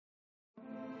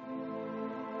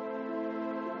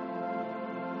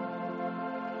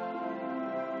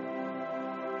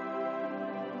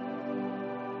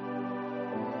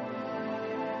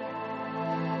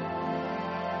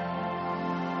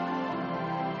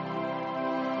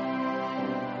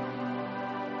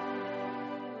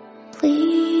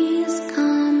Please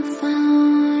come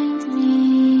find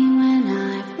me when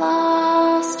I've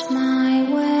lost my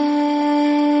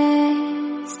way.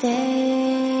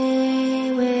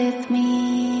 Stay with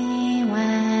me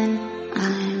when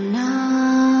I'm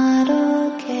not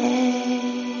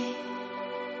okay.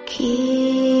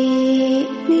 Keep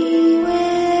me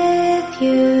with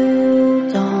you,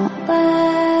 don't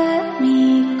let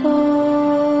me go.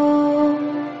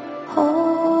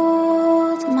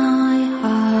 Hold my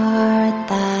heart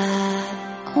that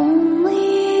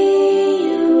only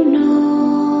you know.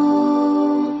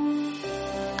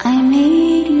 I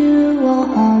made you a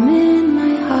home in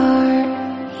my heart.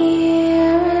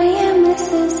 Here I am, this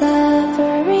is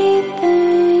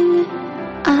everything.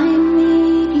 I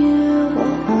made you a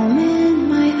home in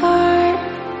my heart.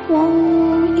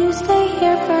 Won't you stay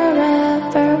here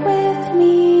forever with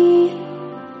me?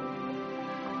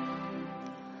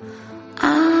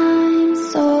 I'm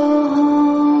so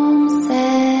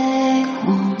homesick,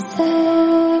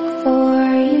 homesick for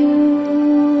you.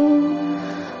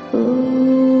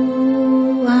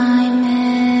 Ooh, I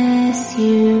miss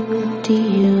you. Do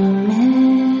you